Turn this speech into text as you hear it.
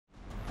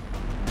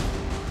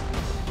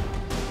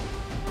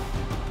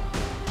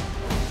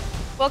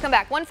Welcome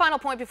back. One final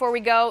point before we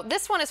go.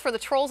 This one is for the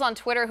trolls on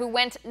Twitter who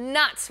went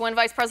nuts when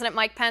Vice President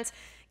Mike Pence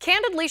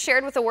candidly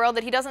shared with the world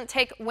that he doesn't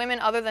take women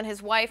other than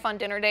his wife on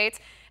dinner dates,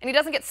 and he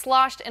doesn't get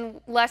sloshed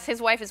unless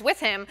his wife is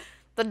with him.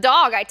 The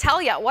dog, I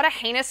tell ya, what a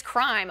heinous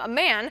crime. A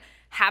man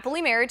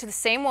happily married to the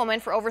same woman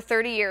for over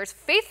 30 years,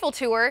 faithful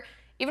to her,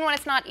 even when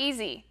it's not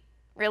easy.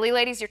 Really,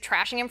 ladies, you're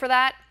trashing him for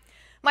that?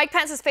 Mike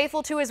Pence is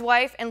faithful to his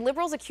wife, and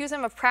liberals accuse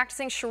him of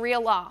practicing Sharia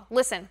law.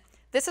 Listen,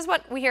 this is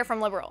what we hear from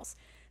liberals.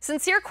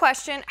 Sincere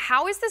question,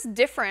 how is this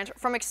different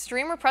from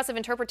extreme repressive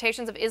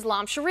interpretations of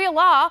Islam, Sharia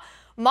law,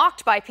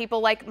 mocked by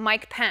people like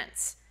Mike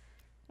Pence?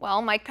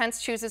 Well, Mike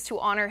Pence chooses to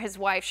honor his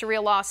wife. Sharia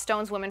law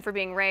stones women for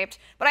being raped.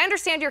 But I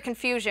understand your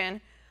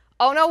confusion.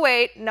 Oh, no,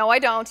 wait. No, I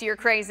don't. You're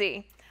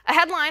crazy. A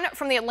headline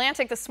from The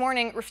Atlantic this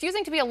morning,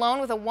 refusing to be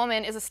alone with a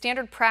woman is a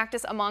standard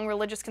practice among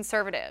religious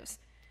conservatives.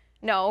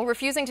 No,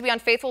 refusing to be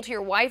unfaithful to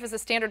your wife is a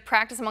standard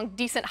practice among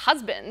decent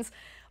husbands.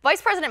 Vice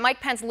President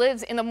Mike Pence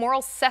lives in the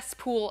moral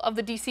cesspool of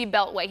the D.C.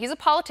 Beltway. He's a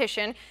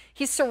politician.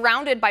 He's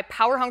surrounded by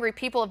power-hungry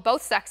people of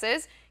both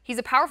sexes. He's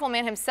a powerful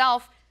man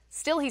himself.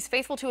 Still, he's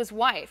faithful to his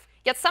wife.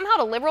 Yet somehow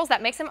to liberals,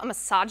 that makes him a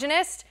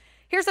misogynist.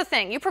 Here's the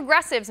thing. You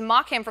progressives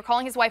mock him for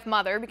calling his wife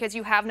mother because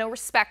you have no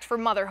respect for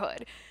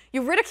motherhood.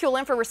 You ridicule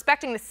him for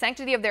respecting the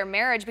sanctity of their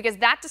marriage because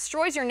that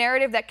destroys your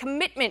narrative that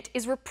commitment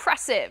is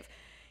repressive.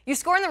 You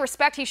scorn the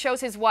respect he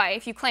shows his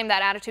wife. You claim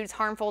that attitude is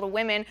harmful to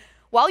women,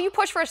 while you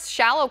push for a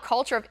shallow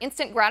culture of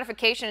instant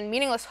gratification and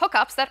meaningless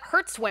hookups that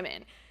hurts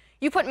women.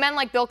 You put men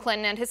like Bill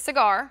Clinton and his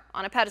cigar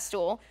on a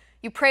pedestal.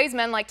 You praise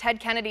men like Ted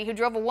Kennedy, who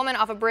drove a woman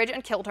off a bridge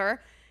and killed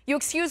her. You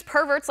excuse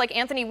perverts like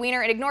Anthony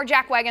Weiner and ignore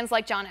jackwagons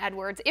like John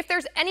Edwards. If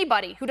there's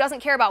anybody who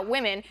doesn't care about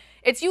women,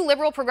 it's you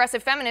liberal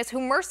progressive feminists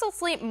who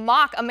mercilessly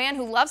mock a man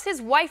who loves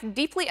his wife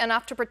deeply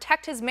enough to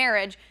protect his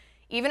marriage,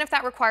 even if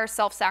that requires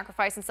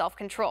self-sacrifice and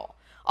self-control.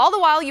 All the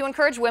while, you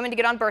encourage women to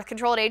get on birth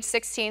control at age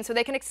 16 so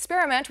they can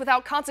experiment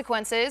without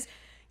consequences.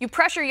 You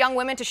pressure young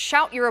women to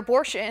shout your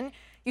abortion.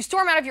 You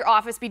storm out of your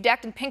office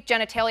bedecked in pink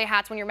genitalia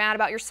hats when you're mad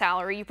about your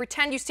salary. You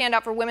pretend you stand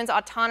up for women's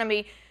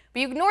autonomy, but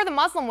you ignore the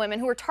Muslim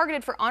women who are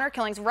targeted for honor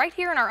killings right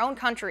here in our own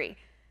country.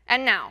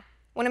 And now,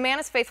 when a man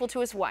is faithful to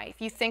his wife,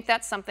 you think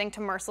that's something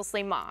to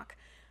mercilessly mock.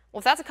 Well,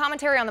 if that's a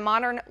commentary on the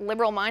modern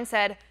liberal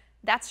mindset,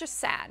 that's just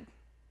sad.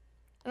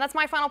 And that's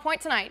my final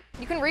point tonight.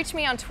 You can reach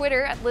me on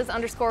Twitter at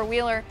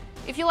Liz_Wheeler.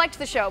 If you liked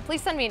the show,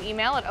 please send me an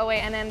email at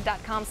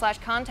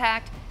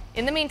oann.com/contact.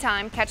 In the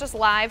meantime, catch us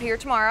live here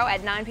tomorrow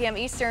at 9 p.m.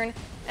 Eastern.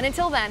 And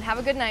until then, have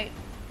a good night.